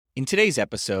In today's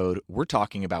episode, we're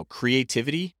talking about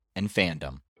creativity and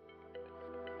fandom.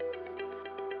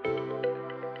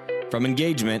 From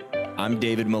Engagement, I'm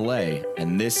David Millay,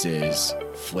 and this is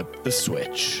Flip the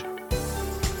Switch.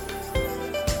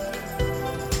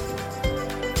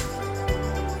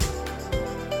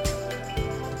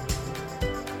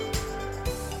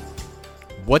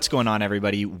 What's going on,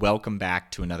 everybody? Welcome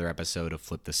back to another episode of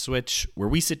Flip the Switch, where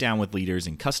we sit down with leaders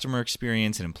in customer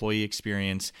experience and employee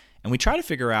experience, and we try to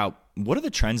figure out what are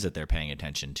the trends that they're paying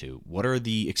attention to? What are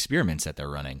the experiments that they're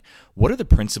running? What are the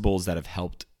principles that have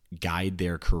helped guide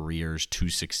their careers to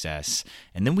success?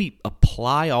 And then we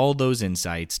apply all those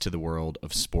insights to the world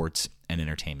of sports and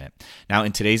entertainment. Now,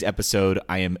 in today's episode,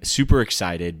 I am super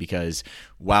excited because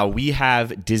while we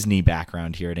have Disney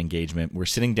background here at Engagement, we're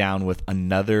sitting down with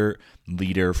another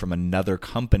leader from another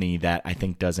company that I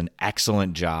think does an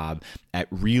excellent job at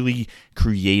really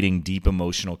creating deep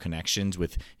emotional connections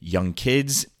with young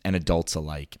kids and adults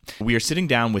alike. We are sitting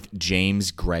down with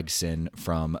James Gregson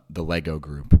from the Lego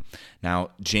Group.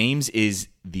 Now, James is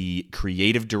the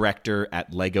creative director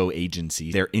at Lego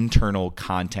Agency, their internal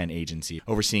content agency,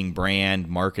 overseeing brand,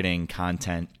 marketing,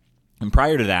 content. And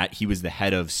prior to that, he was the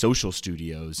head of social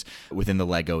studios within the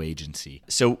Lego Agency.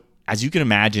 So as you can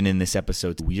imagine, in this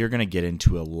episode, we are going to get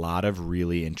into a lot of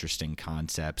really interesting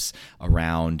concepts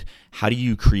around how do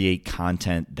you create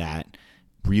content that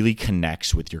really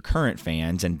connects with your current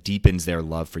fans and deepens their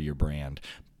love for your brand.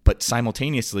 But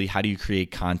simultaneously, how do you create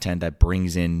content that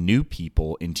brings in new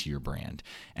people into your brand?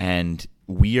 And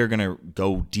we are going to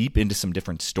go deep into some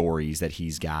different stories that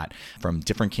he's got from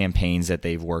different campaigns that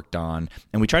they've worked on.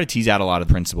 And we try to tease out a lot of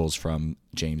principles from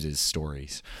James's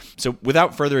stories. So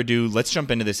without further ado, let's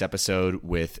jump into this episode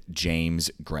with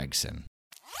James Gregson.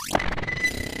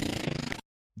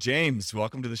 James,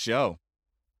 welcome to the show.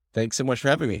 Thanks so much for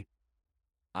having me.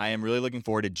 I am really looking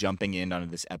forward to jumping in on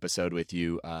this episode with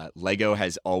you. Lego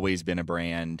has always been a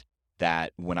brand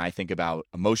that when I think about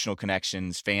emotional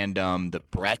connections, fandom, the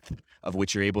breadth of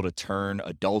which you're able to turn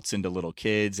adults into little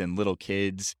kids and little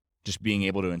kids just being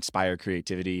able to inspire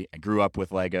creativity. I grew up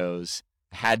with Legos.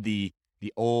 I had the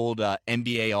old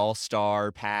NBA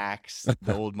All-Star packs,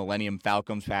 the old Millennium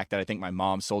Falcons pack that I think my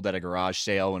mom sold at a garage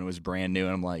sale when it was brand new.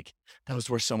 And I'm like, that was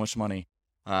worth so much money.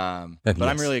 But Yes.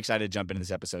 I'm really excited to jump into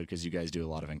this episode because you guys do a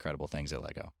lot of incredible things at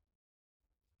Lego.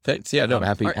 Thanks. Yeah, no,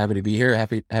 happy right. to be here.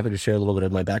 Happy to share a little bit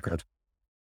of my background.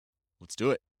 Let's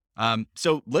do it.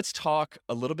 So let's talk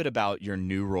a little bit about your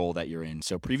new role that you're in.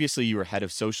 So previously you were head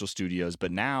of social studios,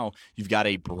 but now you've got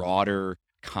a broader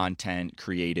content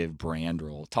creative brand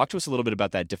role. Talk to us a little bit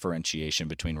about that differentiation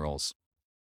between roles.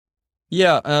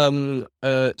 Yeah.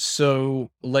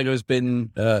 So Lego's been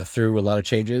through a lot of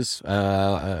changes.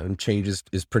 Change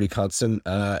is pretty constant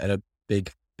at a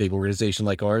big organization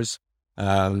like ours.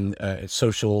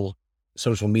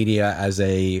 Social media as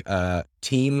a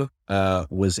team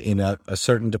was in a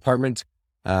certain department,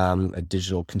 a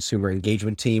digital consumer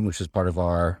engagement team, which is part of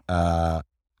our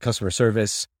customer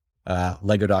service,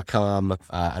 Lego.com,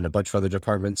 and a bunch of other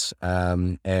departments.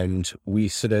 And we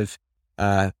sort of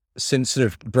since sort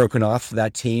of broken off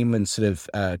that team and sort of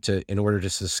in order to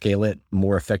scale it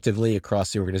more effectively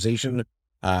across the organization,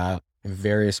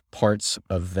 various parts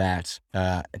of that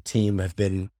team have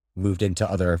been moved into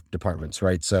other departments,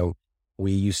 right? So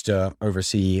we used to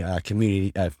oversee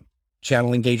community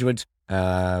channel engagement,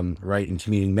 right, and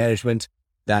community management.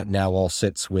 That now all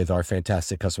sits with our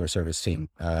fantastic customer service team,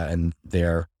 and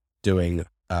they're doing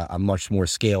a much more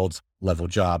scaled level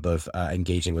job of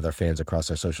engaging with our fans across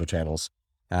our social channels.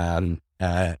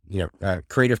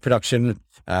 Creative production,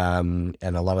 and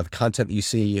a lot of the content that you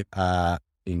see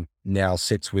now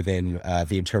sits within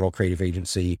the internal creative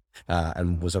agency,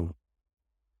 and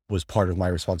was part of my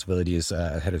responsibility as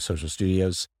head of social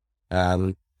studios.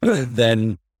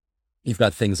 Then you've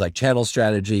got things like channel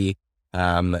strategy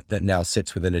that now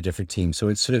sits within a different team. So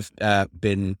it's sort of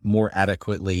been more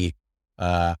adequately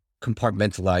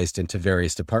compartmentalized into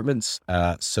various departments,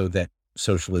 so that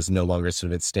social is no longer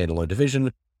sort of its standalone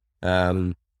division.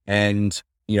 And,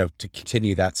 to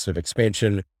continue that sort of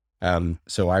expansion.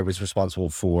 So I was responsible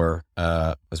for,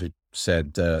 as we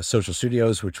said, social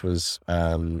studios, which was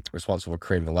responsible for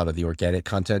creating a lot of the organic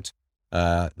content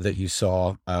that you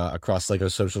saw across Lego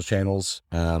social channels,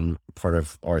 part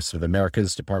of our sort of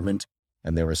Americas department.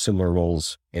 And there were similar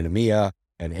roles in EMEA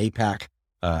and APAC,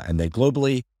 and then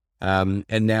globally. And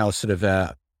now sort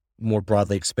of more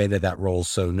broadly expanded that role.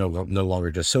 So no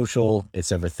longer just social.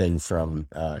 It's everything from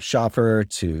shopper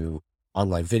to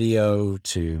online video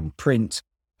to print,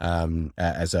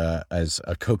 as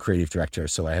a co-creative director.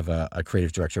 So I have a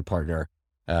creative director partner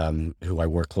who I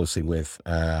work closely with,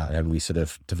 and we sort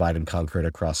of divide and conquer it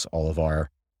across all of our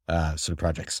sort of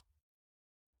projects.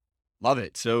 Love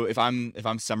it. So if I'm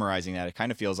summarizing that, it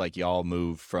kind of feels like y'all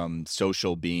moved from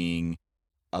social being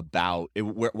about it,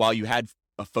 while you had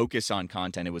a focus on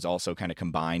content, it was also kind of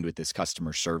combined with this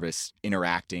customer service,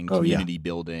 interacting, community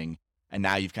building. And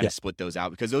now you've kind of split those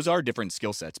out, because those are different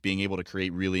skill sets, being able to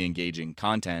create really engaging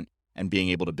content and being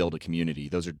able to build a community.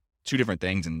 Those are two different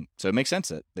things. And so it makes sense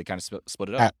that they kind of split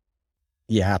it up.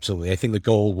 Yeah, absolutely. I think the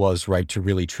goal was to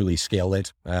really truly scale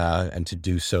it. And to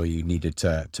do so, you needed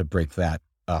to break that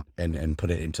up and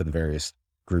put it into the various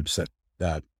groups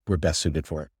that were best suited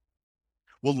for it.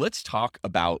 Well, let's talk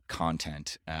about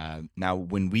content. Now,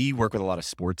 when we work with a lot of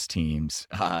sports teams,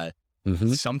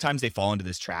 sometimes they fall into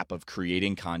this trap of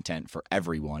creating content for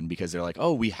everyone because they're like,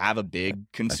 oh, we have a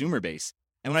big consumer base.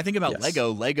 And when I think about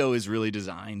Lego is really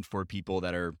designed for people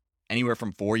that are anywhere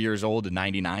from 4 years old to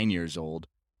 99 years old.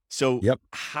 So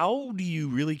how do you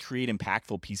really create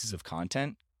impactful pieces of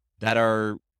content that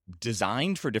are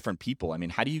designed for different people? I mean,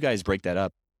 how do you guys break that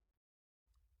up?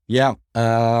 Yeah.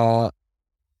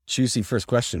 Juicy first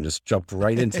question, just jumped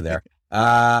right into there.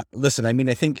 Listen, I mean,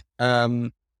 I think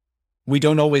we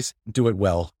don't always do it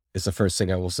well is the first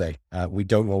thing I will say. We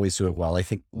don't always do it well. I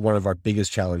think one of our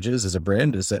biggest challenges as a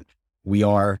brand is that we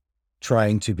are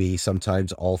trying to be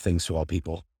sometimes all things to all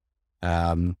people.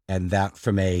 And that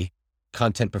from a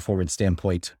content performance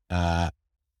standpoint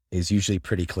is usually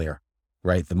pretty clear,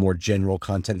 right? The more general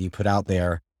content you put out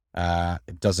there,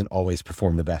 it doesn't always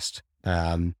perform the best.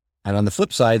 And on the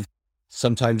flip side,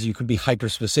 sometimes you could be hyper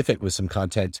specific with some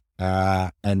content,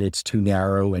 and it's too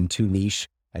narrow and too niche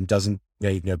and doesn't,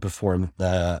 perform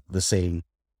the same,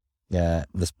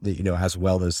 as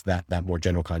well as that more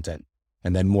general content.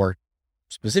 And then more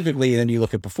specifically, then you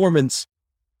look at performance,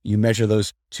 you measure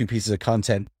those two pieces of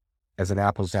content as an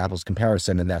apples to apples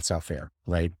comparison, and that's not fair,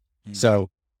 right? Mm-hmm. So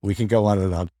we can go on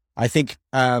and on. I think,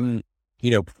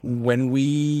 when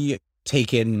we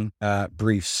take in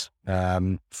briefs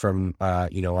from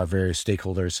our various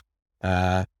stakeholders,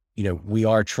 we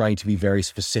are trying to be very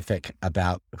specific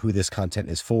about who this content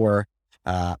is for,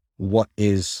 what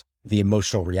is the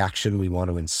emotional reaction we want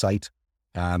to incite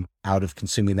out of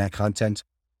consuming that content,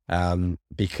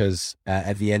 because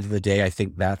at the end of the day, I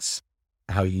think that's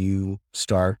how you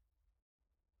start,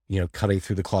 cutting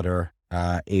through the clutter,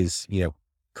 is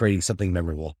creating something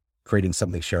memorable, creating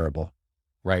something shareable.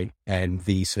 Right. And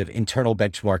the sort of internal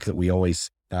benchmark that we always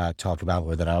talk about,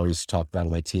 or that I always talk about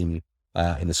on my team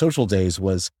in the social days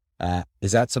was,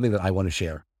 is that something that I want to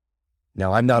share?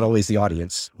 Now, I'm not always the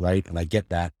audience, right? And I get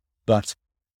that, but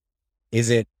is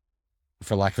it,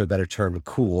 for lack of a better term,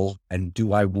 cool? And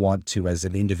do I want to, as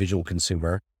an individual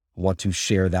consumer, want to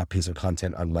share that piece of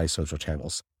content on my social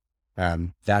channels?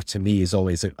 That to me is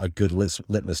always a good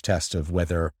litmus test of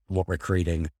whether what we're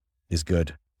creating is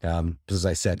good. Because as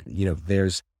I said,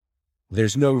 there's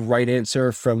no right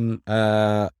answer from,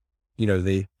 the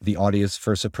audience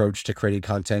first approach to creating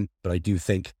content, but I do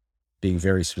think being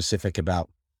very specific about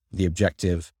the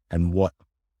objective and what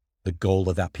the goal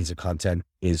of that piece of content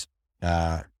is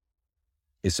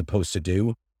supposed to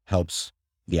do helps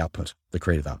the output, the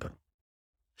creative output.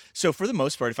 So for the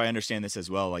most part, if I understand this as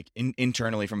well, like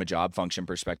internally from a job function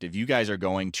perspective, you guys are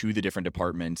going to the different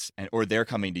departments or they're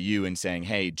coming to you and saying,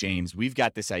 hey, James, we've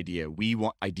got this idea. We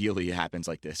want, ideally it happens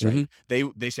like this, right? Mm-hmm.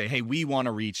 They say, hey, we want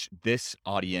to reach this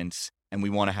audience and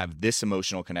we want to have this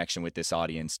emotional connection with this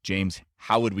audience. James,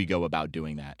 how would we go about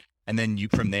doing that? And then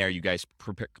from there, you guys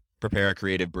prepare a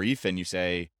creative brief and you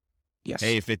say, yes,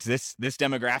 hey, if it's this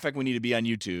demographic, we need to be on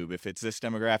YouTube. If it's this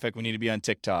demographic, we need to be on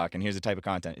TikTok. And here's the type of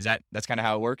content. That's kind of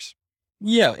how it works?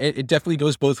 Yeah, it definitely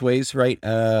goes both ways, right?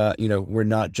 We're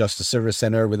not just a service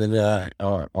center within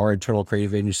our internal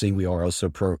creative agency. We are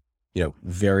also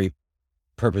very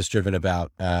purpose-driven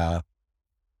about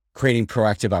creating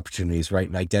proactive opportunities, right?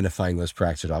 And identifying those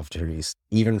proactive opportunities,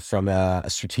 even from a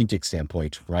strategic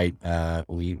standpoint, right?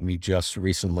 We just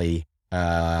recently,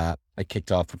 I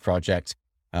kicked off a project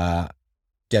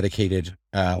dedicated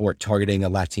or targeting a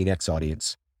Latinx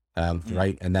audience,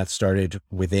 right? And that started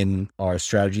within our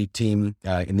strategy team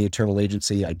in the internal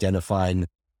agency, identifying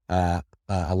a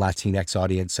Latinx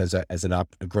audience as a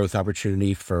growth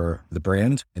opportunity for the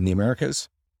brand in the Americas.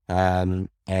 And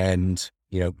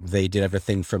they did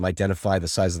everything from identify the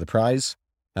size of the prize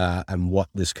and what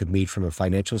this could mean from a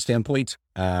financial standpoint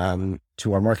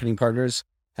to our marketing partners,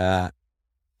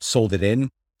 sold it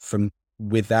in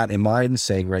with that in mind,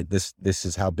 saying, right, this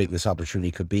is how big this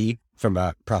opportunity could be from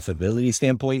a profitability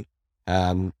standpoint,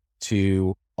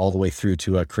 to all the way through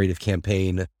to a creative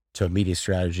campaign, to a media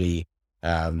strategy.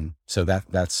 So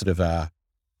that's sort of a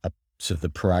sort of the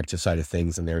proactive side of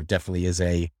things. And there definitely is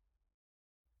a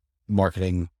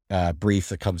marketing brief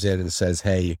that comes in and says,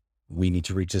 hey, we need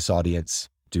to reach this audience,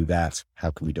 do that.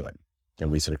 How can we do it?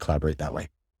 And we sort of collaborate that way.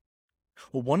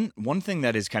 Well, one thing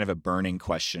that is kind of a burning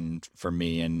question for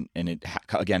me, and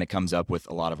it comes up with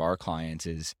a lot of our clients,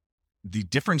 is the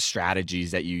different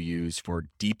strategies that you use for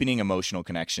deepening emotional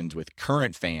connections with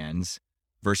current fans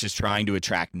versus trying to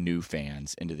attract new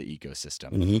fans into the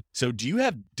ecosystem. Mm-hmm. So do you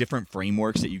have different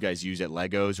frameworks that you guys use at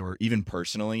Legos, or even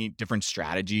personally, different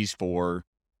strategies for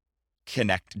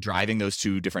driving those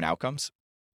two different outcomes?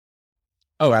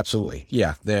 Oh, absolutely.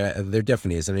 Yeah, there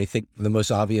definitely is. And I think the most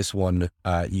obvious one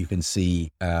you can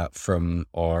see from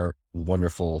our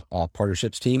wonderful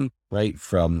partnerships team, right?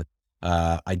 From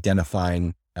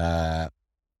identifying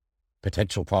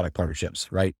potential product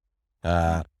partnerships, right?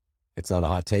 It's not a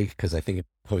hot take because I think it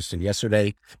posted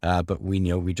yesterday, but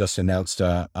we just announced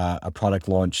a product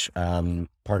launch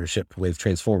partnership with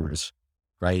Transformers,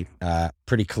 right?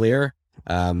 Pretty clear.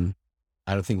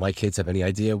 I don't think my kids have any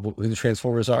idea who the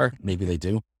Transformers are. Maybe they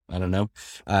do. I don't know.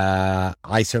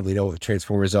 I certainly know what the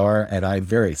Transformers are, and I'm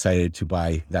very excited to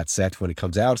buy that set when it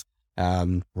comes out.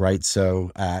 Right.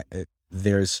 So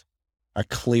there's a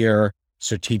clear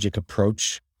strategic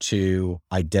approach to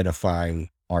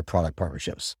identifying our product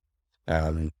partnerships.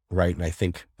 Right. And I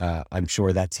think I'm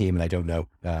sure that team, and I don't know,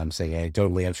 I'm saying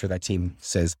anecdotally, I'm sure that team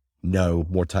says no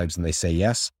more times than they say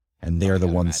yes. And they're the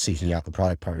ones seeking out the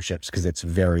product partnerships because it's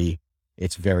very,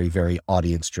 very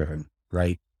audience driven,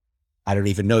 right? I don't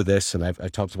even know this, and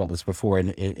I've talked about this before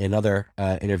in other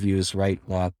interviews, right?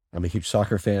 I'm a huge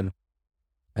soccer fan.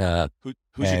 Who's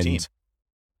your team?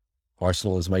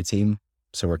 Arsenal is my team,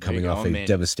 so we're coming off a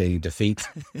devastating defeat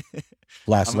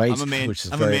last night. I'm a Man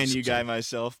U guy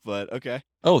myself, but okay.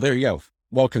 Oh, there you go.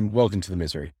 Welcome to the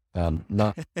misery. I'm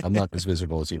not as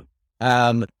miserable as you.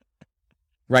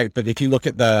 Right, but if you look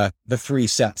at the three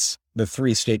sets, the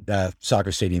three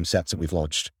soccer stadium sets that we've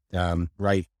launched,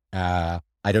 right? I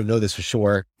don't know this for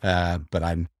sure, but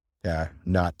I'm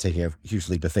not taking a huge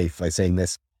leap of faith by saying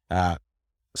this.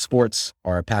 Sports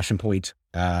are a passion point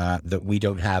that we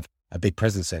don't have a big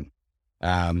presence in,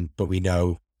 but we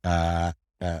know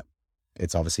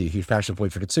it's obviously a huge passion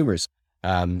point for consumers.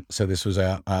 So this was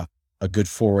a good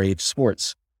foray to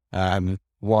sports.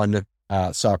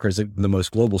 Soccer is the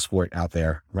most global sport out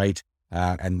there, right?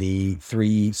 And the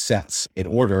three sets in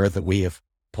order that we have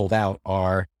pulled out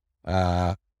are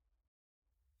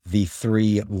the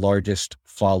three largest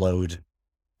followed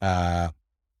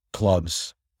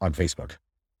clubs on Facebook,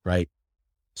 right?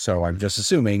 So I'm just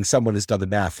assuming someone has done the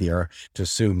math here to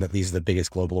assume that these are the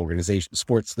biggest global organizations,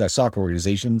 soccer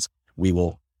organizations. We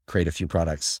will create a few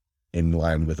products in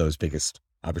line with those biggest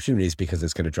opportunities because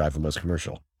it's going to drive the most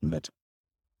commercial.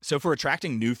 So for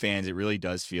attracting new fans, it really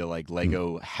does feel like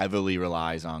Lego heavily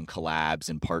relies on collabs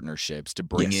and partnerships to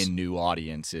bring in new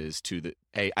audiences to the,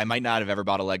 hey, I might not have ever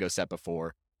bought a Lego set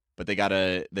before, but they got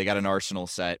an Arsenal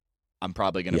set. I'm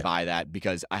probably going to buy that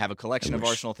because I have a collection of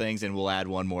Arsenal things, and we'll add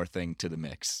one more thing to the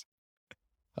mix.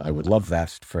 I would love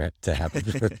that for it to happen.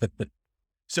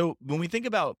 So when we think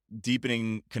about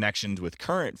deepening connections with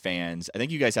current fans, I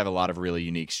think you guys have a lot of really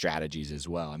unique strategies as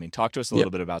well. I mean, talk to us a little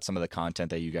bit about some of the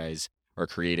content that you guys are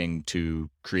creating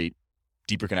to create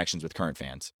deeper connections with current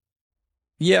fans.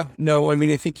 Yeah, no, I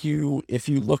mean, I think if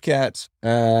you look at,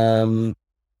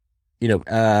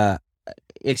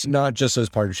 it's not just those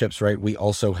partnerships, right? We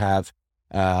also have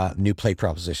new play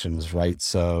propositions, right?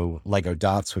 So Lego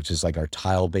Dots, which is like our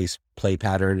tile-based play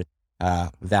pattern,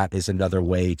 that is another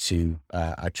way to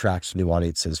attract new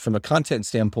audiences. From a content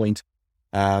standpoint,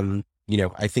 I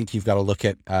think you've got to look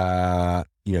at, our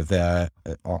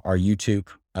YouTube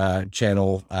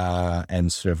channel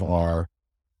and sort of our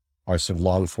sort of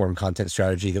long form content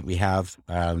strategy that we have,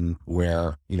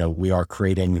 where we are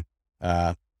creating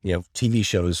TV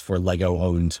shows for Lego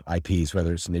owned IPs,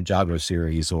 whether it's an Ninjago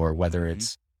series or whether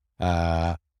it's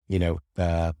Lego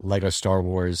Star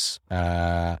Wars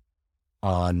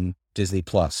on Disney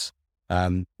Plus.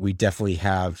 We definitely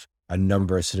have a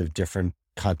number of sort of different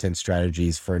content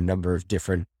strategies for a number of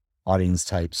different audience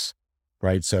types,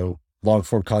 right? So long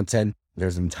form content,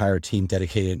 there's an entire team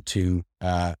dedicated to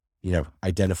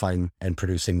identifying and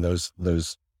producing those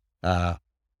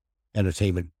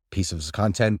entertainment pieces of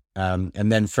content.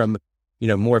 And then from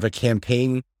more of a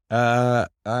campaign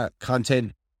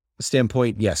content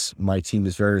standpoint, yes, my team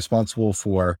is very responsible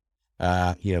for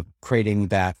creating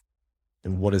that.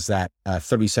 And what does that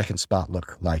 30-second spot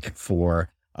look like for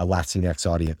a Latinx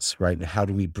audience, right? And how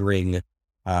do we bring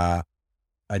a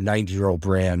 90-year-old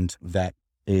brand that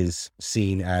is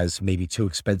seen as maybe too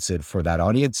expensive for that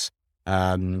audience,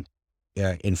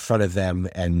 in front of them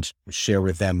and share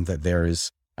with them that there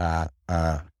is a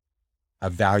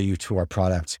value to our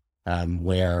product,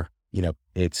 where,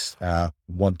 it's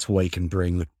one toy can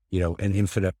bring, an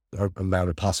infinite amount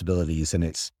of possibilities, and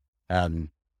it's, and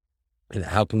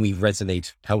how can we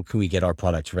get our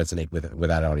product to resonate with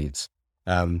that audience?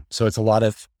 So it's a lot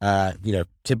of,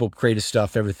 typical creative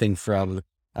stuff, everything from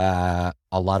a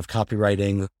lot of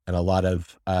copywriting and a lot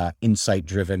of insight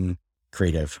driven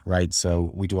creative, right?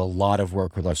 So we do a lot of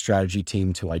work with our strategy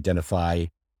team to identify,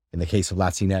 in the case of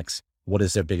Latinx, what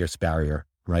is their biggest barrier,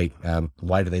 right?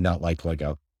 Why do they not like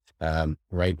Lego?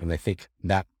 Right. And I think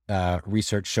that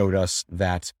research showed us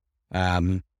that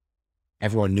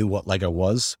everyone knew what Lego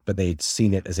was, but they'd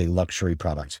seen it as a luxury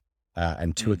product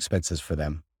and too expensive for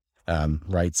them.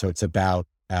 Right. So it's about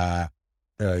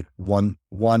one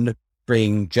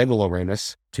bringing general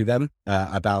awareness to them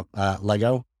about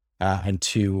Lego, and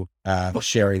two,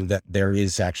 sharing that there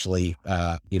is actually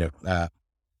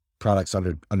products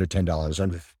under $10,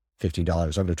 under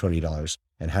 $15, under $20,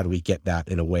 and how do we get that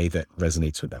in a way that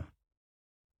resonates with them?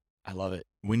 I love it.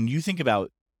 When you think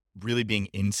about really being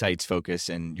insights focused,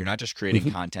 and you're not just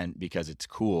creating content because it's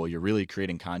cool, you're really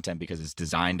creating content because it's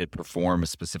designed to perform a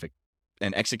specific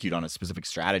and execute on a specific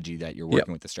strategy that you're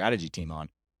working with the strategy team on.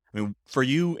 I mean, for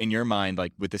you, in your mind,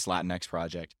 like with this Latinx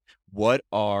project, what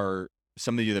are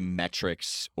some of the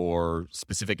metrics or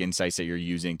specific insights that you're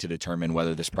using to determine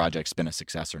whether this project's been a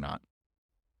success or not?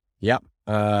 Yeah.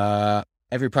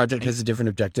 Every project has a different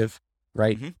objective,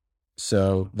 right?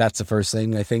 So that's the first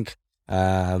thing, I think.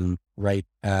 Right.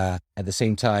 At the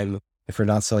same time, if we're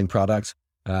not selling products,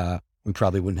 we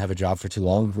probably wouldn't have a job for too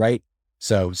long, right?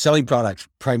 So selling product,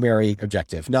 primary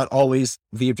objective, not always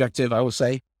the objective, I will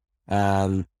say.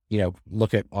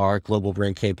 Look at our global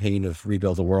brand campaign of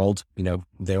Rebuild the World.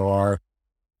 There are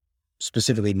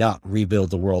specifically not Rebuild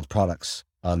the World products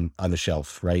on the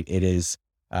shelf, right? It is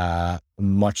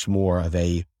much more of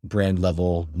a brand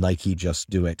level Nike Just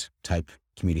Do It type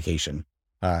communication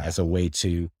as a way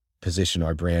to position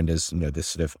our brand as, this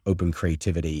sort of open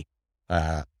creativity,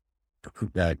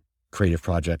 creative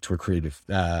project or creative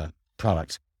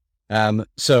product.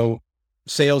 So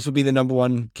sales would be the number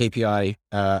one KPI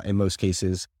in most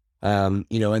cases. And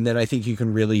then I think you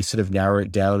can really sort of narrow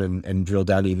it down and drill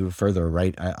down even further,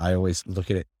 right? I always look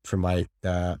at it from my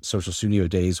social studio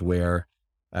days where,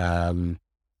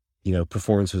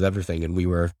 performance was everything. And we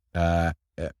were,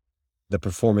 the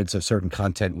performance of certain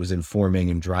content was informing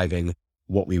and driving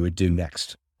what we would do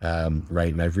next.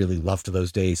 Right. And I really loved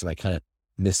those days, and I kind of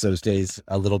miss those days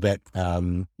a little bit.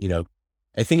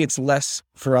 I think it's less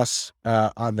for us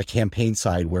on the campaign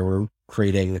side, where we're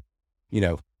creating,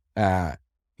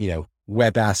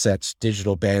 web assets,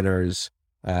 digital banners,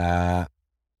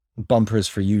 bumpers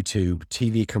for YouTube,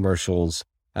 TV commercials.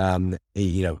 It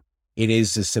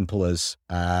is as simple as,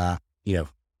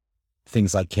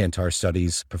 things like Kantar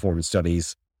studies, performance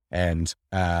studies, and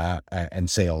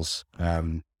sales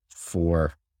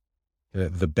for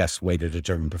the best way to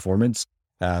determine performance.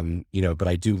 But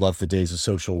I do love the days of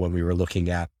social when we were looking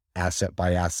at asset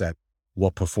by asset,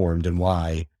 what performed and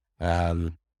why,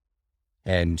 and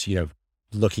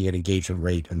looking at engagement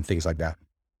rate and things like that.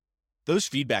 Those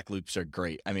feedback loops are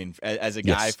great. I mean, as a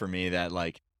guy, for me, that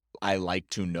I like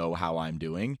to know how I'm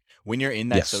doing. When you're in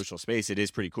that social space, it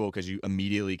is pretty cool because you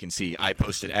immediately can see I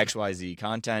posted XYZ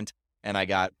content and I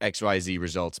got XYZ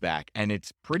results back, and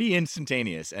it's pretty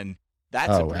instantaneous, and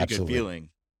that's a pretty good feeling.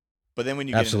 But then when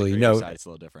you get into the creative side, it's a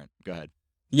little different. Go ahead.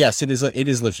 Yes, it is. It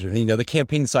is literally, the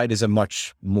campaign side is a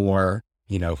much more,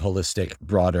 holistic,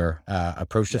 broader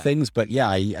approach to things. But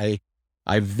I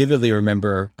vividly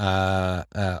remember,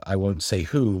 I won't say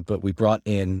who, but we brought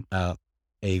in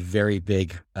a very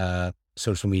big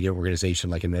social media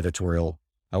organization, like an editorial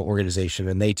organization,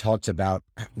 and they talked about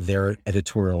their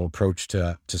editorial approach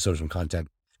to social content.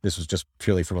 This was just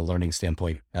purely from a learning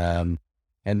standpoint. And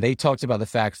they talked about the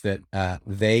fact that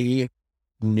they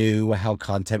knew how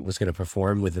content was going to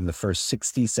perform within the first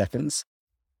 60 seconds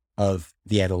of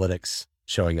the analytics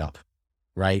showing up,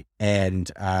 right?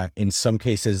 And in some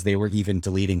cases, they were even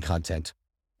deleting content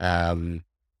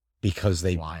because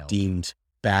they deemed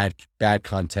bad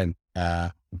content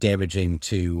damaging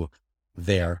to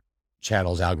their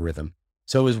channel's algorithm.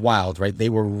 So it was wild, right? They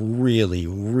were really,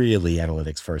 really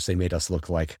analytics first. They made us look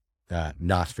like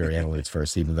not very analytics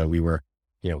first, even though we were,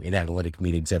 in analytic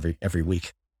meetings every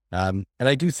week. And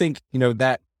I do think,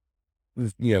 that,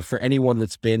 for anyone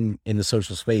that's been in the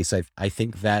social space, I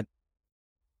think that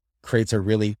creates a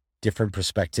really different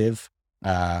perspective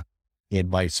in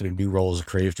my sort of new role as a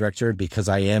creative director, because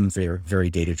I am very,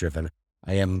 very data driven.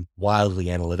 I am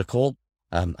wildly analytical.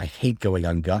 I hate going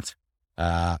on gut.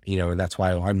 And that's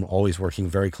why I'm always working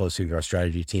very closely with our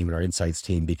strategy team and our insights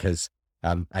team, because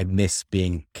I miss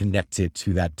being connected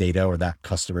to that data or that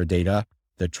customer data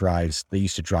that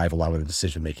used to drive a lot of the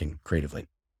decision making creatively.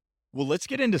 Well, let's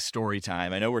get into story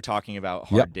time. I know we're talking about Yep.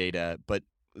 hard data, but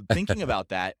thinking about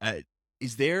that,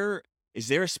 is there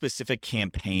a specific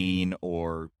campaign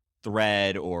or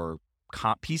thread or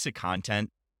piece of content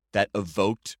that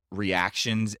evoked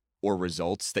reactions or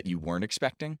results that you weren't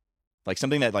expecting? Like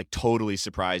something that like totally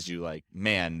surprised you, like,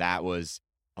 man, that was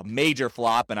a major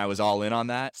flop and I was all in on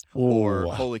that, or Oh,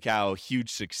 holy cow, huge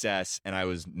success and I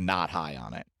was not high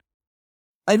on it.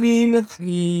 I mean,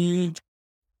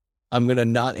 I'm going to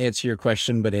not answer your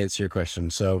question, but answer your question.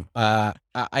 So,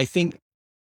 I think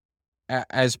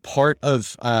as part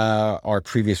of our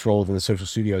previous role in the social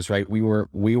studios, right, we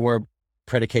were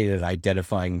predicated at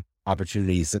identifying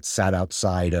opportunities that sat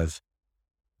outside of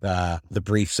the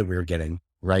briefs that we were getting,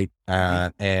 right?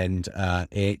 And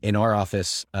in our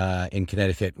office in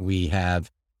Connecticut, we have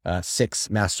 6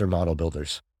 master model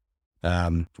builders,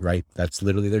 right? That's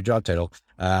literally their job title,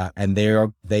 and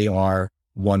they are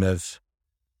one of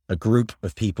a group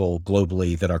of people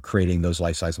globally that are creating those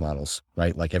life-size models,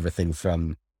 right? Like everything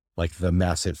from like the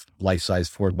massive life-size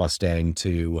Ford Mustang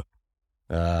to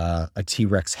a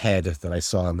T-Rex head that I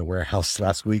saw in the warehouse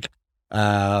last week.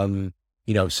 So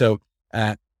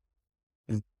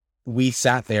we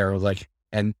sat there like,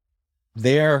 and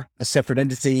they're a separate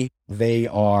entity. They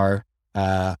are,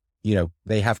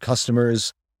 they have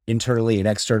customers internally and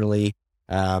externally.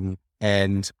 And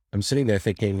I'm sitting there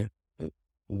thinking,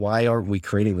 why aren't we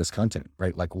creating this content,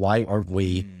 right? Like, why aren't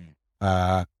we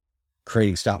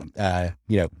creating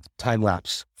time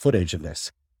lapse footage of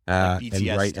this? Like BTS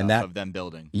and right, stuff and that of them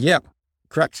building. Yeah,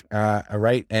 correct.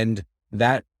 Right, and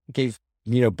that gave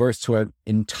birth to a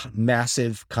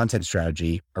massive content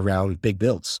strategy around big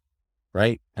builds,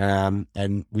 right?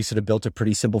 And we sort of built a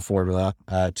pretty simple formula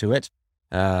to it.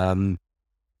 And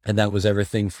that was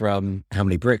everything from how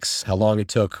many bricks, how long it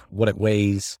took, what it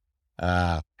weighs,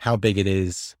 how big it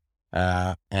is.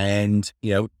 And,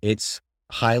 it's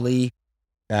highly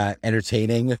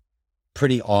entertaining,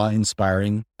 pretty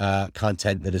awe-inspiring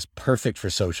content that is perfect for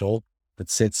social,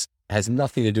 that has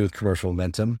nothing to do with commercial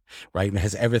momentum, right? And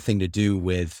has everything to do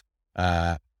with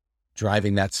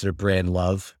driving that sort of brand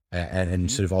love and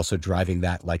sort of also driving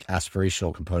that like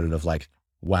aspirational component of like,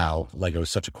 wow, Lego is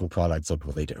such a cool product. Look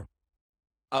what they do.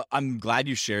 I'm glad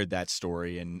you shared that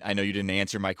story, and I know you didn't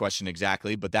answer my question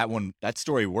exactly, but that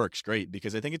story works great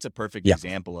because I think it's a perfect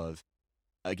example of,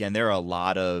 again, there are a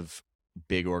lot of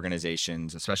big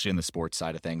organizations, especially in the sports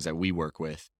side of things that we work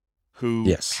with,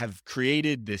 who have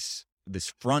created this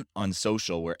front on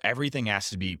social where everything has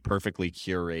to be perfectly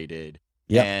curated,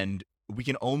 and we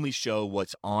can only show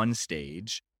what's on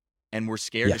stage. And we're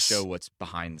scared to show what's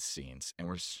behind the scenes, and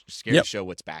we're scared to show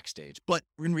what's backstage. But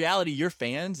in reality, your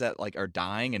fans that like are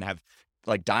dying and have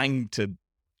like dying to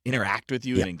interact with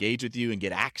you and engage with you and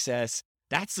get access.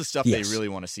 That's the stuff they really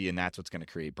want to see. And that's what's going to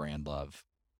create brand love.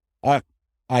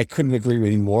 I couldn't agree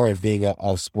with you more, of being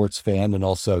a sports fan and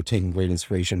also taking great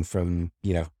inspiration from,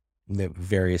 the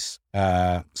various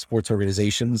sports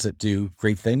organizations that do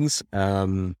great things.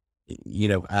 I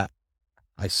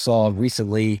saw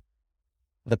recently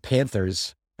the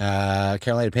Panthers,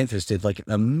 Carolina Panthers did like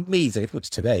an amazing, I think it was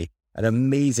today, an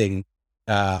amazing,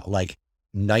 like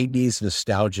 90s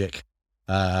nostalgic,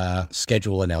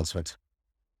 schedule announcement.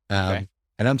 And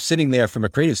I'm sitting there from a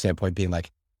creative standpoint being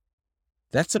like,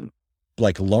 that's a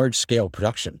like large scale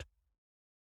production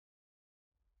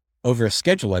over a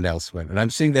schedule announcement. And I'm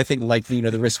sitting there thinking like, the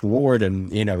risk reward and,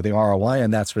 the ROI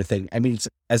and that sort of thing. I mean, it's,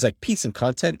 as a piece of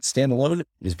content standalone,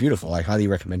 is beautiful. I highly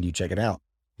recommend you check it out.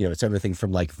 It's everything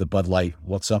from like the Bud Light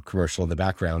 "What's Up" commercial in the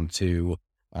background to,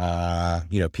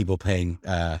 people playing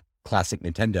classic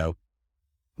Nintendo.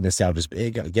 Nostalgia's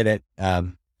big, I get it.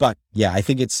 But yeah, I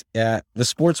think it's the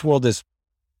sports world is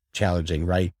challenging,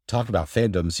 right? Talk about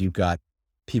fandoms. You've got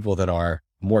people that are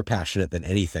more passionate than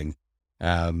anything.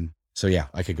 So yeah,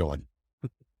 I could go on.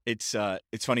 It's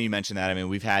funny you mentioned that. I mean,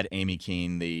 we've had Amy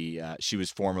Keene, she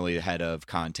was formerly the head of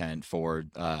content for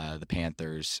the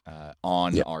Panthers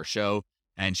on our show.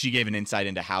 And she gave an insight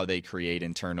into how they create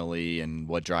internally and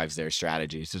what drives their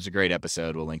strategy. So it's a great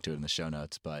episode. We'll link to it in the show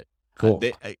notes. But cool.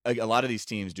 A lot of these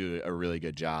teams do a really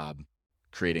good job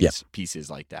creating pieces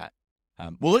like that.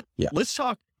 Let's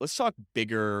talk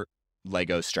bigger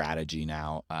Lego strategy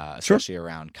now, especially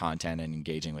around content and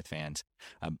engaging with fans.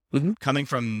 Coming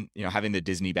from having the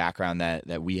Disney background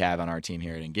that we have on our team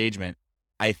here at Engagement,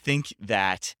 I think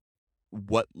that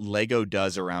what Lego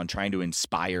does around trying to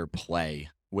inspire play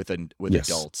with Yes.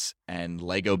 adults, and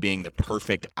Lego being the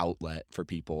perfect outlet for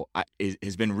people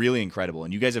has been really incredible.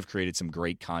 And you guys have created some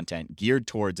great content geared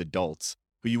towards adults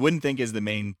who you wouldn't think is the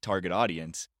main target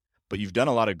audience, but you've done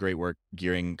a lot of great work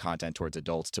gearing content towards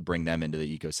adults to bring them into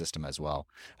the ecosystem as well.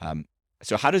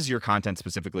 So how does your content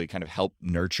specifically kind of help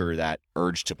nurture that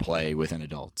urge to play within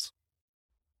adults?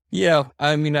 Yeah.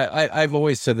 I mean, I've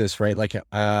always said this, right? Like,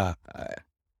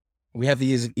 we have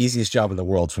the easiest job in the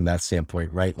world from that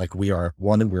standpoint, right? Like we're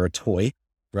a toy,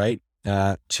 right?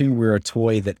 Two, we're a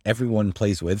toy that everyone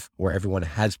plays with or everyone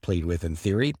has played with in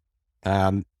theory.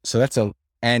 So that's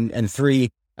and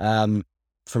three, from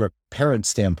a parent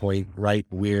standpoint, right?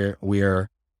 We're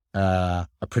a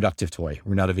productive toy.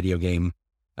 We're not a video game.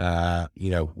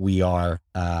 We are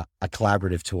a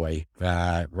collaborative toy,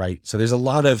 right? So there's a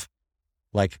lot of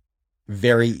like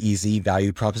very easy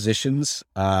value propositions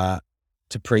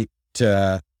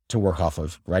to work off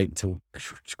of, right? To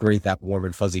create that warm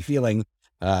and fuzzy feeling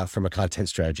from a content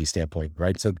strategy standpoint,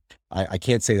 right? So I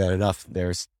can't say that enough.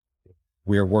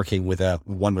 We're working with a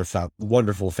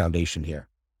wonderful foundation here.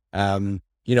 And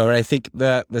I think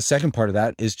the second part of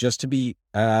that is just to be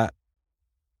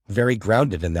very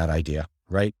grounded in that idea,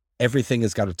 right? Everything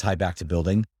has got to tie back to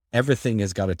building. Everything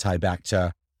has got to tie back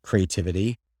to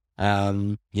creativity.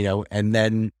 And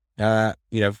then,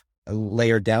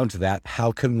 layered down to that,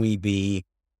 how can we be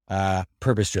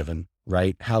purpose driven,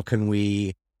 right? How can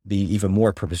we be even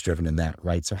more purpose driven in that,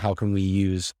 right? So how can we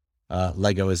use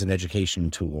Lego as an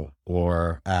education tool,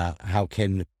 or how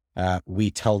can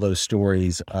we tell those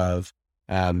stories of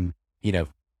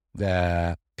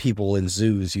the people in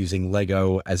zoos using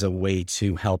Lego as a way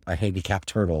to help a handicapped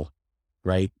turtle,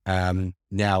 right?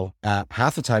 Now,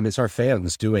 half the time it's our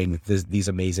fans doing these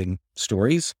amazing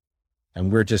stories, and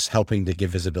we're just helping to give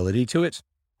visibility to it.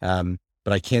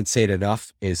 But I can't say it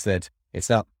enough, is that it's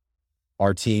not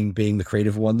our team being the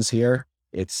creative ones here.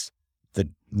 It's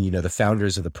the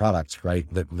founders of the product, right?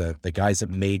 The guys that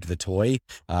made the toy,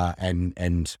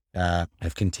 and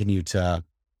have continued to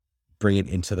bring it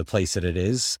into the place that it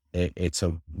is. It's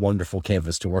a wonderful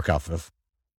canvas to work off of.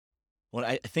 Well,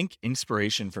 I think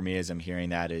inspiration for me as I'm hearing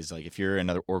that is like, if you're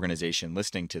another organization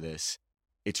listening to this,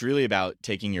 it's really about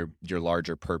taking your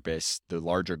larger purpose, the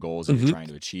larger goals that you're trying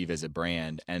to achieve as a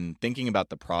brand, and thinking about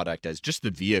the product as just the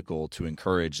vehicle to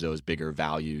encourage those bigger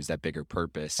values, that bigger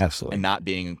purpose. Absolutely. And not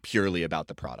being purely about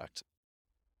the product.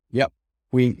 Yep.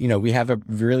 We have a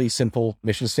really simple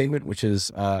mission statement, which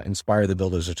is inspire the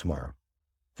builders of tomorrow.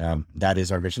 That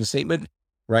is our mission statement,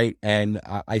 right? And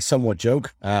I somewhat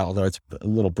joke, although it's a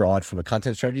little broad from a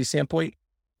content strategy standpoint,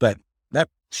 but that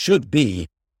should be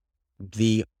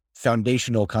the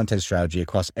foundational content strategy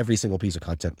across every single piece of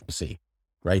content we see,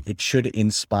 right? It should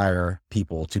inspire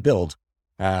people to build.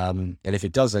 And if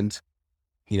it doesn't,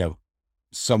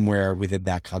 somewhere within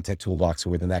that content toolbox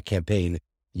or within that campaign,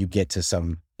 you get to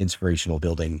some inspirational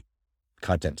building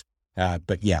content.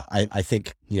 But yeah, I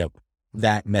think,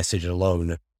 that message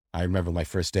alone, I remember my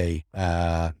first day,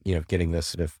 getting this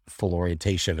sort of full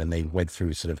orientation, and they went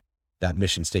through sort of that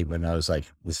mission statement. And I was like,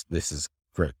 this is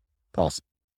great. Awesome.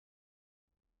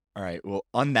 All right. Well,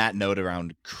 on that note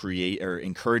around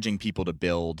encouraging people to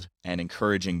build and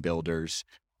encouraging builders,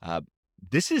 so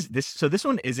this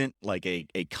one isn't like a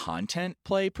content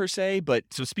play per se, but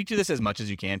so speak to this as much as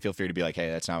you can. Feel free to be like, hey,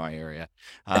 that's not my area.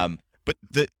 But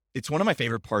it's one of my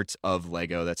favorite parts of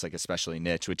Lego that's like especially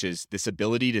niche, which is this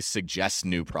ability to suggest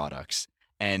new products,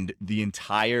 and the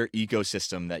entire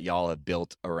ecosystem that y'all have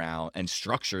built around, and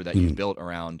structure that you've built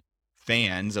around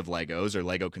fans of Legos or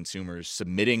Lego consumers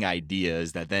submitting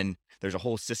ideas, that then there's a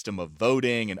whole system of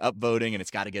voting and upvoting, and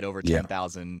it's got to get over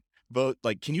 10,000 vote.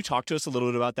 Like, can you talk to us a little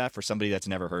bit about that for somebody that's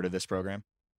never heard of this program?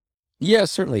 Yeah,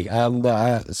 certainly.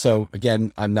 So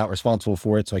again, I'm not responsible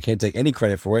for it, so I can't take any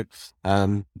credit for it.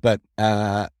 But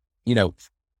I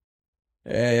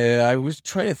was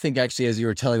trying to think actually, as you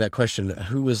were telling that question,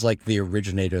 who was like the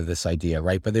originator of this idea,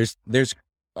 right? But there's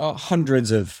hundreds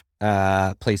of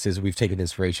places we've taken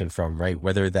inspiration from, right?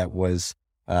 Whether that was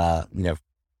Indiegogo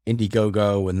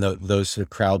and those sort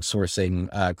of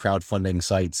crowdfunding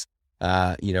sites,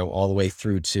 all the way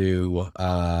through to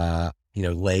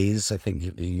Lay's. I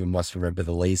think you must remember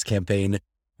the Lay's campaign,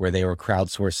 where they were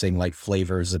crowdsourcing like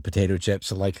flavors of potato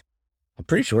chips, and like I'm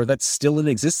pretty sure that's still in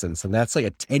existence, and that's like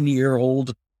a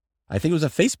 10-year-old. I think it was a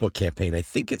Facebook campaign. I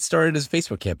think it started as a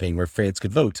Facebook campaign where fans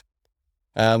could vote.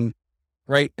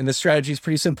 Right. And the strategy is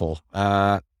pretty simple.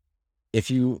 If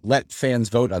you let fans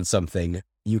vote on something,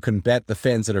 you can bet the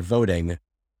fans that are voting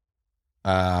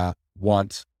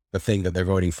want the thing that they're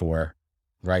voting for.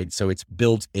 Right. So it's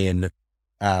built in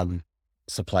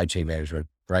supply chain management.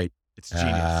 Right. It's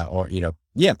genius. Or,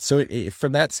 yeah. So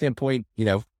from that standpoint,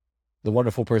 the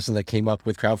wonderful person that came up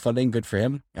with crowdfunding, good for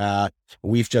him.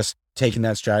 We've just taken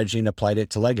that strategy and applied it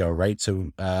to Lego, right?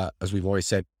 So, as we've always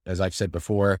said, as I've said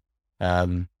before,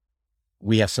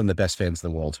 we have some of the best fans in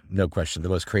the world, no question, the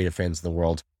most creative fans in the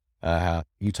world.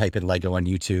 You type in Lego on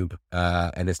YouTube,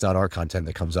 and it's not our content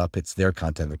that comes up, it's their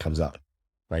content that comes up,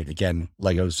 right? Again,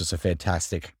 Lego is just a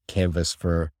fantastic canvas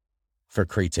for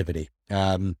creativity.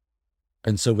 And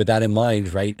so with that in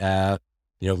mind, right,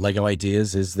 Lego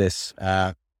Ideas is this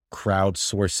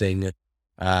crowdsourcing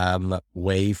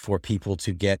way for people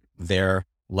to get their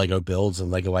Lego builds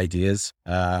and Lego ideas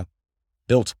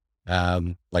built,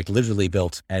 like literally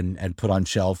built and put on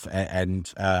shelf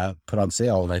and put on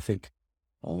sale. And I think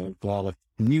a lot of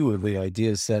new of the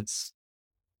idea sets.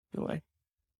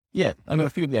 Yeah, I know a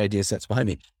few of the idea sets behind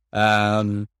me.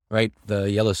 Right,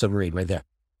 the yellow submarine right there.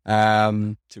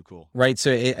 Too cool. Right.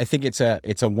 So I think it's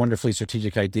a wonderfully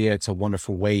strategic idea. It's a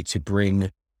wonderful way to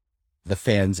bring the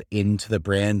fans into the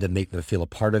brand and make them feel a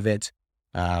part of it.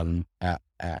 And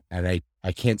I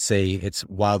can't say it's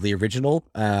wildly original,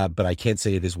 but I can't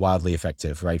say it is wildly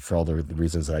effective, right? For all the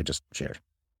reasons that I just shared.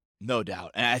 No doubt.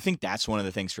 And I think that's one of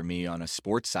the things for me on a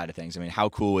sports side of things. I mean, how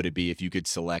cool would it be if you could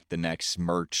select the next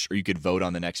merch, or you could vote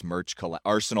on the next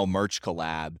Arsenal merch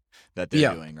collab that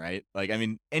they're doing, right? Like, I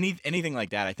mean, anything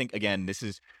like that. I think, again, this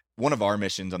is one of our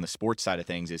missions on the sports side of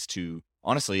things, is to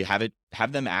honestly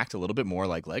have them act a little bit more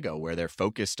like Lego, where they're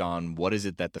focused on what is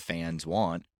it that the fans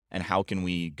want and how can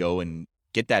we go and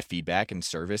get that feedback and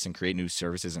service and create new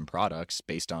services and products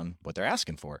based on what they're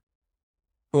asking for.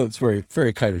 Well, it's very,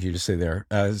 very kind of you to say there,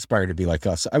 aspire to be like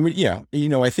us. I mean, yeah,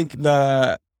 I think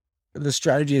the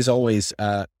strategy is always,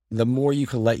 the more you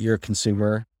can let your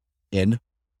consumer in,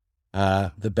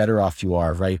 the better off you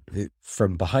are, right?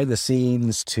 From behind the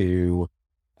scenes to,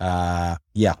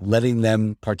 letting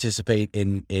them participate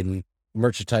in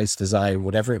merchandise design,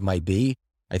 whatever it might be.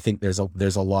 I think there's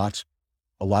a lot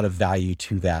of value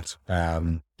to that,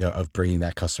 of bringing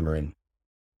that customer in.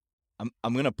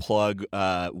 I'm gonna plug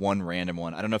one random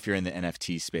one. I don't know if you're in the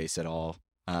NFT space at all.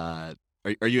 Are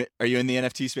you in the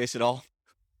NFT space at all?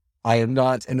 I am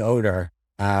not an owner,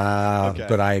 Okay.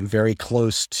 but I am very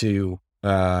close to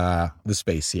the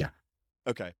space. Yeah.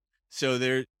 Okay. So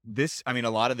a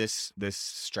lot of this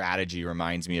strategy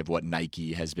reminds me of what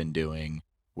Nike has been doing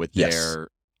with their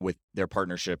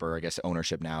partnership, or I guess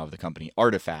ownership now, of the company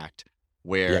Artifact,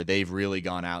 where they've really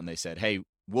gone out and they said, hey,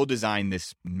 we'll design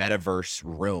this metaverse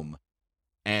room,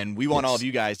 and we want all of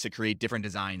you guys to create different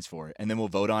designs for it, and then we'll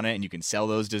vote on it, and you can sell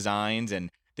those designs. And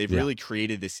they've really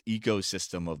created this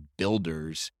ecosystem of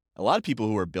builders. A lot of people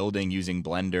who are building using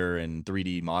Blender and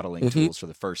 3D modeling tools for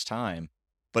the first time.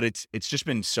 But it's just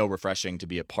been so refreshing to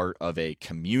be a part of a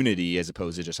community as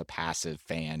opposed to just a passive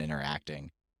fan interacting.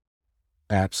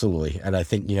 Absolutely. And I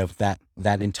think, that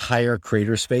entire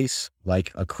creator space,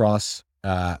 like across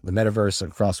the metaverse,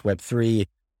 across Web3,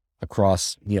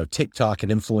 across, TikTok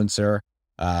and influencer,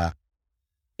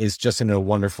 is just in a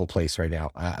wonderful place right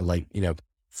now.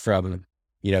 From,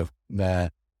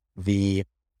 the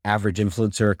average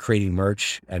influencer creating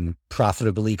merch and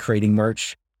profitably creating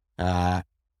merch,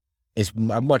 is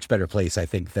a much better place, I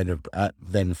think,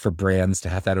 than for brands to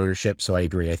have that ownership. So I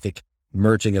agree. I think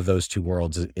merging of those two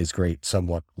worlds is great,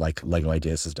 somewhat like Lego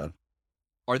Ideas has done.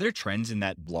 Are there trends in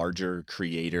that larger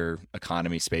creator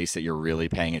economy space that you're really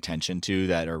paying attention to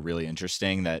that are really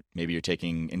interesting, that maybe you're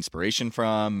taking inspiration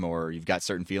from, or you've got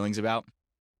certain feelings about?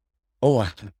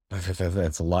 Oh,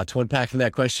 that's a lot to unpack in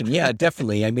that question. Yeah,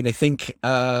 definitely. I mean, I think,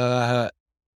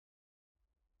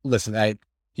 listen,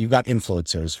 you've got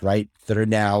influencers, right, that are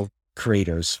now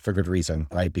creators for good reason,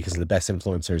 right? Because the best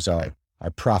influencers are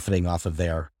profiting off of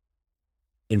their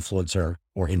influencer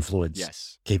or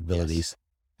influence capabilities.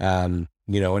 Yes.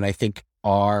 And I think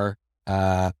our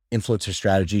influencer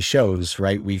strategy shows,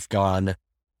 right? We've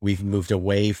moved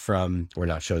away from, or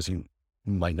not shows, you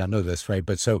might not know this, right?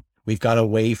 But so we've gone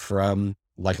away from,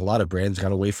 like a lot of brands,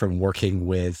 gone away from working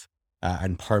with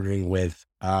and partnering with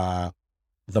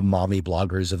the mommy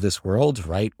bloggers of this world,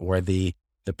 right? Or the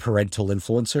parental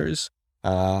influencers,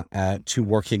 to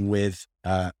working with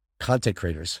content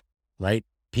creators, right?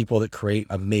 People that create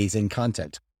amazing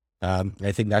content.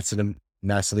 I think that's a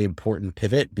massively important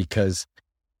pivot, because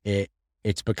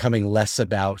it's becoming less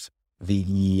about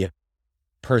the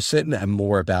person and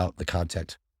more about the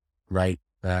content, right?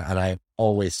 And I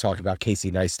always talk about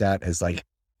Casey Neistat as like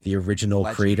the original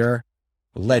creator.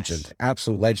 Legend,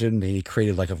 absolute legend. He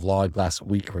created like a vlog last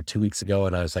week or 2 weeks ago,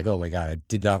 and I was like, oh my God, I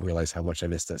did not realize how much I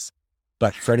missed this.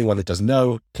 But for anyone that doesn't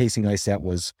know, Casey Neistat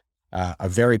was a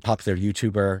very popular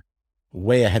YouTuber,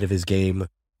 way ahead of his game,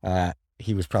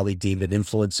 he was probably deemed an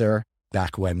influencer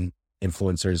back when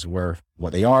influencers were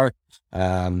what they are.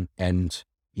 And,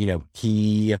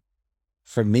 he,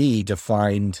 for me,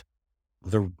 defined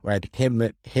him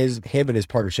and his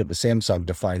partnership with Samsung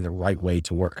defined the right way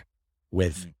to work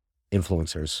with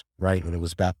influencers, right? And it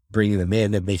was about bringing them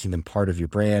in and making them part of your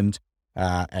brand,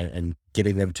 and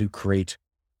getting them to create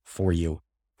for you.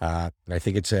 And I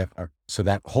think it's so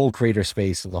that whole creator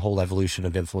space and the whole evolution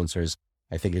of influencers,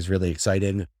 I think is really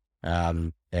exciting.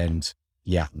 And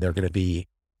yeah, they're going to be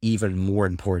even more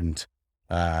important,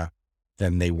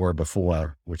 than they were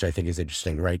before, which I think is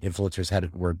interesting, right?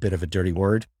 Influencers were a bit of a dirty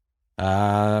word,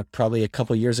 probably a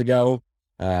couple of years ago.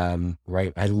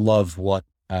 Right. I love what,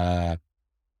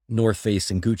 North Face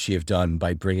and Gucci have done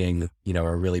by bringing,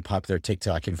 a really popular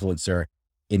TikTok influencer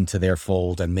into their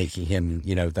fold and making him,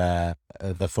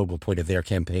 the focal point of their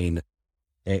campaign.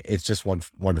 It's just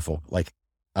wonderful. Like,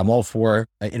 I'm all for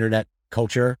internet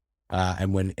culture.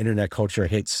 And when internet culture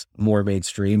hits more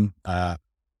mainstream,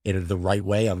 in the right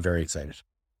way, I'm very excited.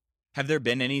 Have there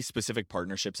been any specific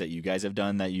partnerships that you guys have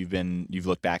done that you've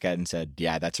looked back at and said,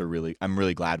 yeah, I'm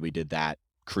really glad we did that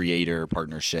creator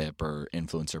partnership or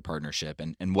influencer partnership,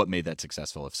 and what made that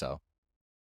successful, if so?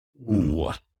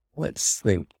 Ooh, let's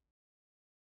think.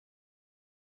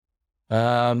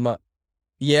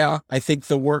 Yeah, I think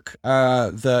the work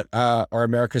that our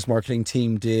America's marketing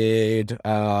team did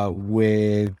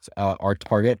with our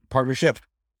Target partnership.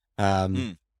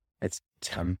 I'm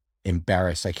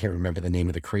embarrassed. I can't remember the name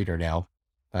of the creator now.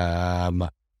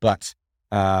 But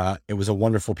it was a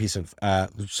wonderful piece of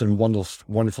some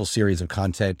wonderful series of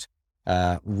content.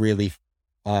 Really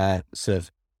sort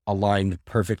of aligned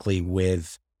perfectly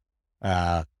with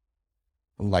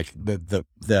like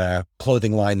the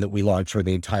clothing line that we launched, or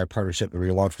the entire partnership that we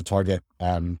launched with Target.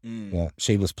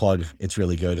 Shameless plug. It's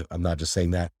really good. I'm not just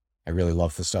saying that. I really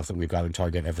love the stuff that we've got in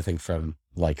Target, everything from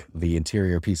like the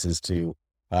interior pieces to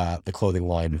the clothing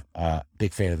line.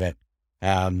 Big fan of it.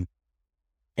 And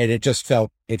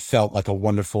it felt like a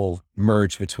wonderful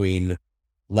merge between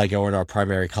Lego and our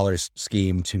primary color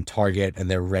scheme to Target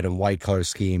and their red and white color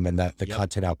scheme, and the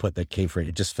content output that came from it.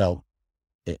 It just felt,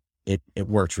 it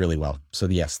worked really well. So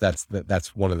yes, that's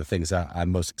one of the things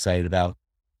I'm most excited about.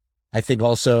 I think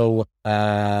also,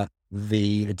 the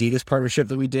Adidas partnership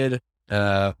that we did,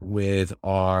 with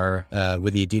the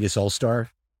Adidas All-Star.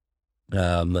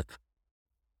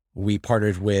 We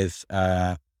partnered with,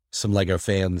 some Lego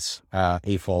fans,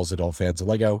 AFOLs, adult fans of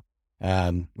Lego.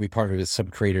 We partnered with some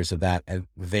creators of that, and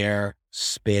their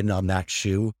spin on that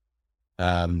shoe,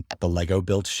 the Lego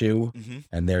built shoe,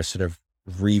 and their sort of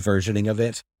reversioning of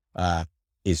it,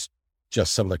 is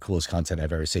just some of the coolest content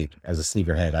I've ever seen. As a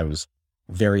sneakerhead, I was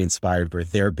very inspired by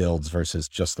their builds versus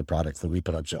just the products that we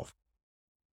put on shelf.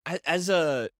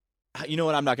 You know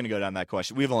what? I'm not going to go down that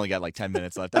question. We've only got like 10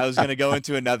 minutes left. I was going to go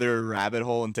into another rabbit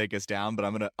hole and take us down, but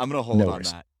I'm going to hold on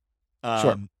that.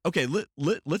 Sure. Okay.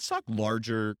 Let's talk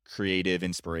larger creative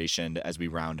inspiration as we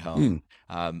round home.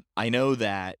 I know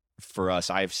that for us,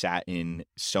 I've sat in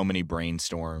so many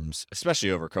brainstorms,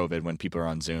 especially over COVID, when people are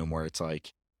on Zoom, where it's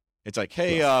like,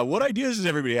 hey, what ideas does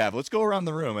everybody have? Let's go around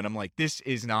the room. And I'm like, this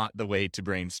is not the way to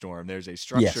brainstorm. There's a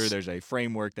structure, There's a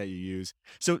framework that you use.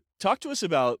 So talk to us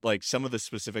about like some of the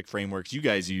specific frameworks you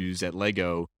guys use at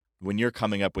Lego when you're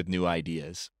coming up with new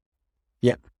ideas.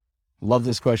 Yeah. Love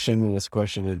this question. This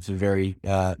question is very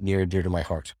near and dear to my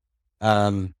heart.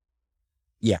 COVID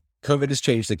has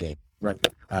changed the game, right?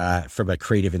 From a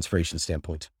creative inspiration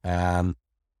standpoint.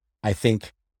 I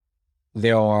think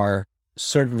there are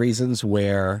certain reasons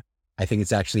where I think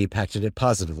it's actually impacted it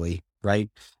positively, right?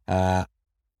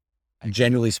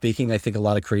 Generally speaking, I think a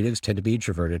lot of creatives tend to be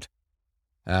introverted.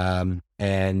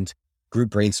 And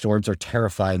group brainstorms are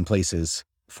terrifying places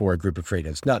for a group of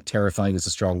creatives. Not terrifying is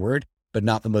a strong word, but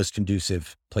not the most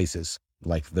conducive places,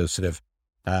 like those sort of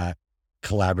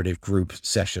collaborative group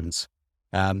sessions.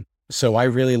 So I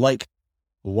really like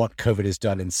what COVID has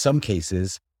done in some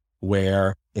cases,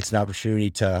 where it's an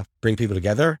opportunity to bring people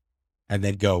together and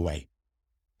then go away.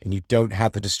 And you don't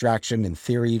have the distraction. In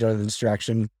theory, you don't have the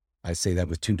distraction. I say that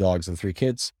with 2 dogs and 3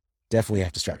 kids, definitely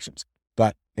have distractions.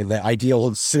 But in the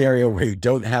ideal scenario where you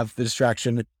don't have the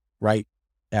distraction, right?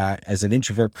 As an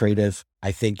introvert creative,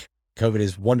 I think COVID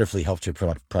has wonderfully helped your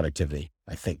productivity,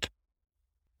 I think.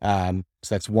 So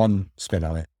that's one spin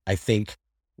on it. I think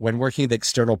when working with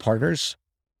external partners,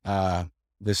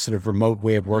 this sort of remote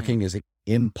way of working is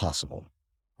impossible,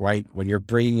 right? When you're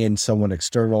bringing in someone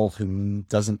external who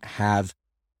doesn't have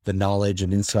the knowledge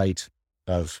and insight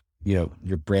of,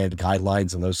 your brand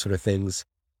guidelines and those sort of things.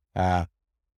 I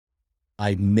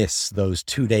miss those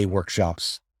 2-day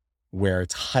workshops where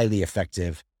it's highly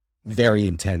effective, very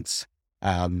intense,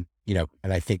 And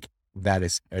I think that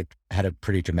is had a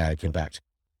pretty dramatic impact.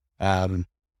 COVID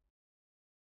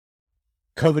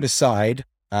aside,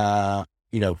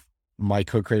 my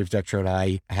co-creative director and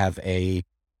I have a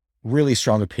really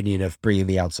strong opinion of bringing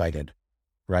the outside in,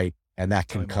 right? And that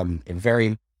can come in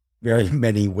very, very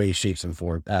many ways, shapes, and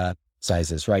form,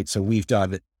 sizes, right? So we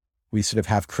sort of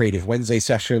have creative Wednesday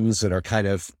sessions that are kind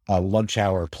of a lunch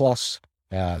hour plus.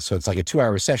 So it's like a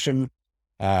 2-hour session.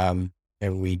 And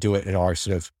we do it in our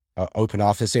sort of open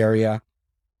office area,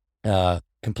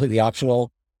 completely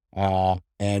optional.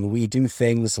 And we do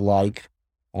things like,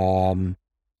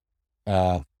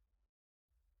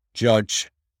 judge,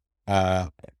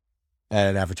 an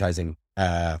advertising,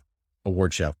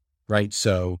 award show, right?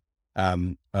 So,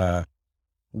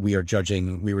 we were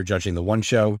judging the One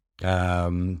Show,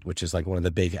 which is like one of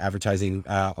the big advertising,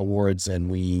 awards.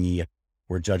 And we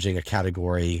were judging a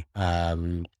category,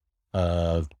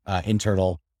 of,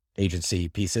 internal agency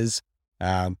pieces.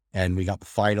 And we got the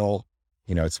final,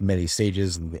 it's many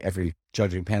stages and every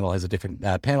judging panel has a different,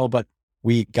 panel, but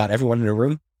we got everyone in a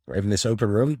room, or in this open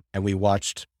room, and we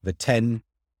watched the 10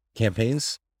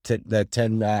 campaigns, the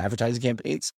 10 advertising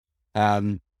campaigns.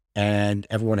 And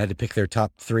everyone had to pick their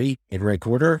top 3 in rank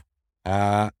order.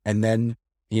 And then,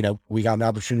 we got an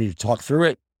opportunity to talk through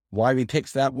it, why we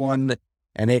picked that one.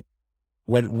 And it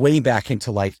went way back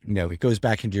into it goes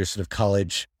back into your sort of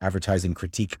college advertising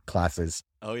critique classes.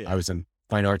 Oh yeah. I was a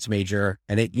fine arts major,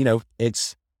 and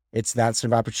it's that sort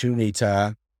of opportunity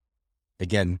to,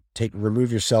 again,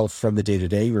 remove yourself from the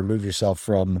day-to-day, remove yourself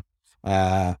from,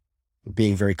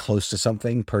 being very close to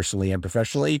something personally and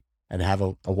professionally, and have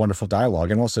a wonderful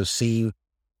dialogue, and also see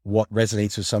what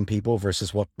resonates with some people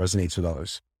versus what resonates with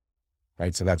others.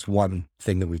 Right. So that's one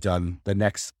thing that we've done. The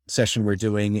next session we're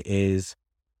doing is,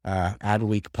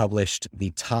 Adweek published the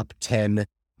top 10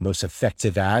 most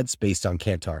effective ads based on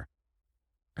Kantar.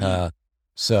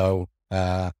 So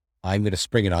I'm going to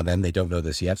spring it on them. They don't know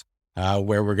this yet,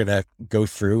 where we're going to go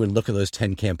through and look at those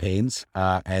 10 campaigns,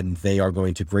 and they are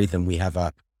going to grade them. We have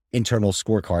a internal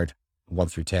scorecard, 1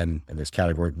 through 10, and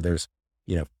there's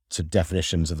some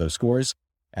definitions of those scores.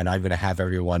 And I'm going to have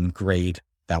everyone grade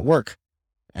that work.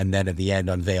 And then at the end,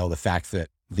 unveil the fact that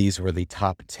these were the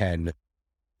top 10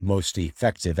 most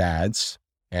effective ads,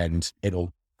 and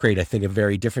it'll create, I think, a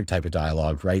very different type of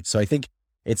dialogue, right? So I think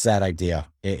it's that idea.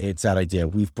 It's that idea.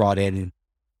 We've brought in,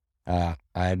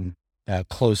 I'm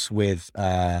close with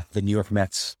the New York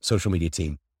Mets social media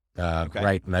team, Okay.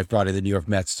 right? And I've brought in the New York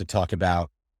Mets to talk about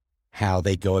how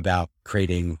they go about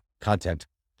creating content,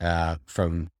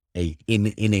 from a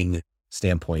inning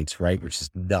standpoint, right? Which is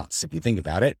nuts if you think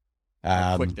about it.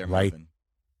 How quick they're right? moving.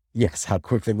 Yes, how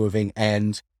quick they're moving,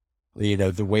 and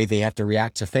the way they have to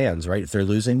react to fans, right? If they're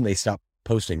losing, they stop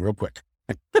posting real quick,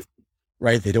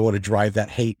 right? They don't want to drive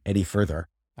that hate any further.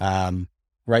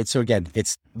 Right. So again,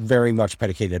 it's very much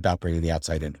predicated about bringing the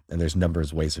outside in, and there's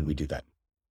numbers of ways that we do that.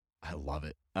 I love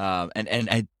it.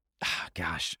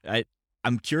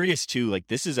 I'm curious too, like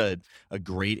this is a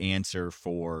great answer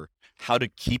for how to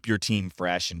keep your team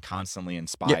fresh and constantly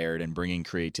inspired and bringing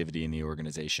creativity in the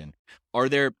organization. Are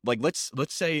there, like, let's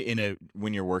say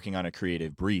when you're working on a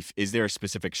creative brief, is there a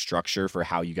specific structure for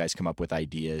how you guys come up with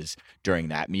ideas during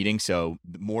that meeting? So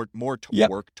more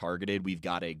work targeted, we've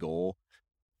got a goal.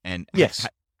 And yes,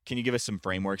 can you give us some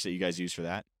frameworks that you guys use for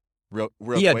that? Real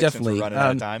yeah, quick, definitely. Since we're running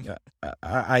out of time.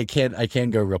 I can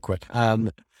go real quick.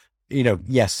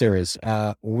 Yes, there is.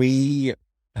 We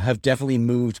have definitely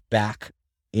moved back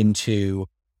into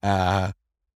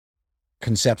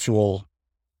conceptual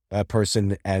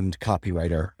person and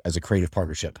copywriter as a creative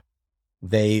partnership.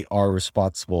 They are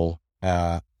responsible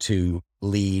to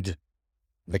lead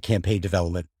the campaign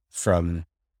development from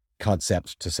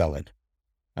concept to selling.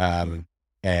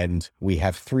 And we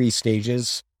have 3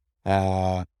 stages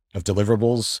of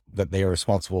deliverables that they are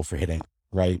responsible for hitting,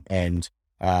 right? And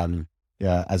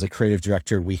as a creative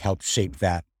director, we help shape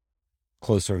that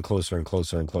closer and closer and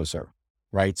closer and closer,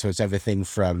 right? So it's everything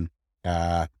from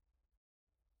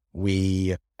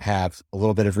we have a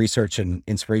little bit of research and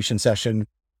inspiration session,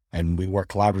 and we work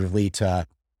collaboratively to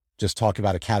just talk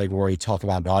about a category, talk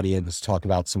about an audience, talk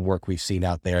about some work we've seen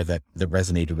out there that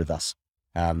resonated with us,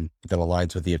 that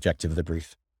aligns with the objective of the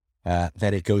brief.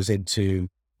 Then it goes into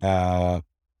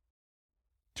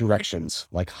directions,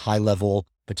 like high level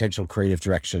potential creative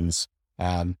directions,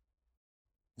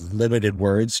 limited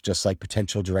words, just like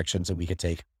potential directions that we could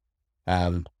take.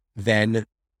 Then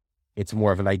it's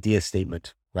more of an idea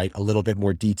statement, right? A little bit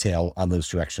more detail on those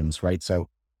directions, right? So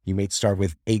you may start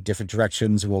with 8 different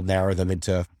directions, and we'll narrow them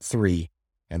into 3,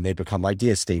 and they become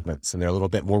idea statements, and they're a little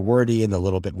bit more wordy and a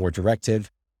little bit more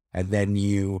directive. And then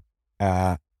you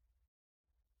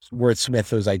wordsmith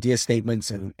those idea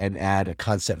statements and add a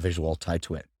concept visual tied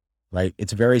to it. Right.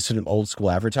 It's very sort of old school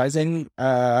advertising,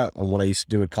 on what I used to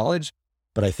do at college,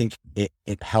 but I think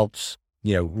it helps,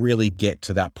 really get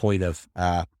to that point of,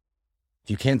 if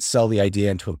you can't sell the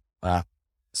idea into a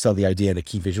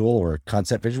key visual or a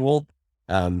concept visual,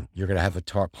 you're going to have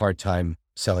a hard time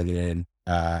selling it in,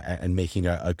 and making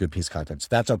a good piece of content. So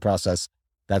that's our process.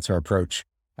 That's our approach.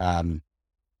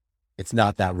 It's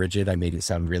not that rigid. I made it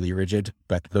sound really rigid,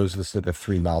 but those are the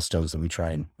 3 milestones that we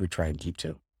try and keep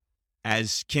to.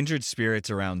 As kindred spirits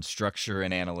around structure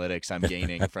and analytics, I'm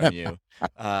gaining from you.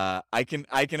 I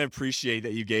can appreciate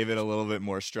that you gave it a little bit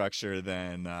more structure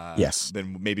than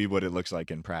maybe what it looks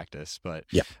like in practice. But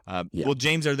well,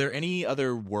 James, are there any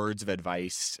other words of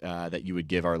advice that you would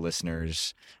give our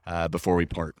listeners before we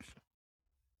part?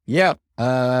 Yeah,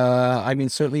 I mean,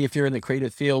 certainly if you're in the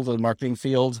creative field or the marketing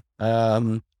field,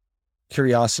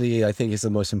 curiosity, I think, is the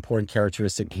most important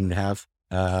characteristic you can have,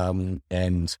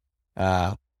 and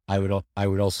I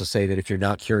would also say that if you're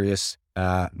not curious,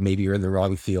 maybe you're in the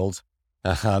wrong field.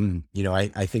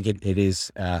 I think it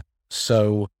is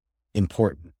so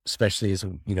important, especially as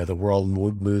the world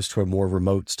moves to a more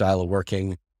remote style of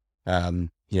working.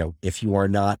 If you are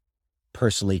not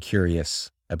personally curious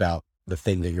about the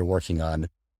thing that you're working on,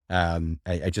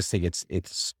 I just think it's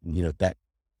that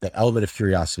the element of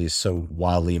curiosity is so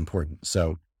wildly important.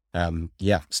 So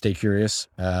stay curious,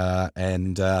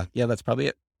 and that's probably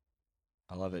it.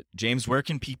 I love it. James, where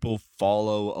can people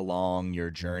follow along your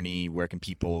journey? Where can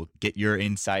people get your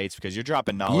insights? Because you're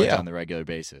dropping knowledge on the regular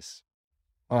basis.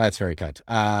 Oh, that's very kind.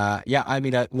 I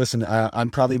mean, listen,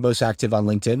 I'm probably most active on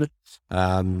LinkedIn,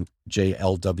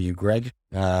 JLW Greg,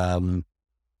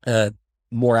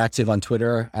 more active on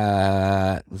Twitter,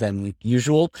 than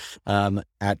usual,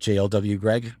 at JLW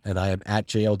Greg, and I am at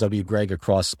JLW Greg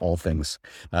across all things.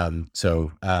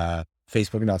 So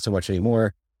Facebook, not so much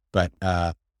anymore, but,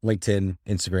 LinkedIn,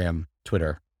 Instagram,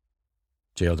 Twitter,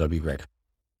 JLW Greg.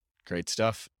 Great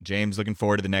stuff. James, looking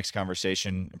forward to the next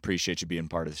conversation. Appreciate you being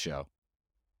part of the show.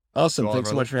 Awesome. Thanks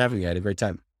so much for having me. I had a great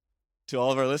time. To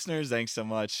all of our listeners, thanks so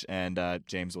much. And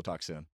James, we'll talk soon.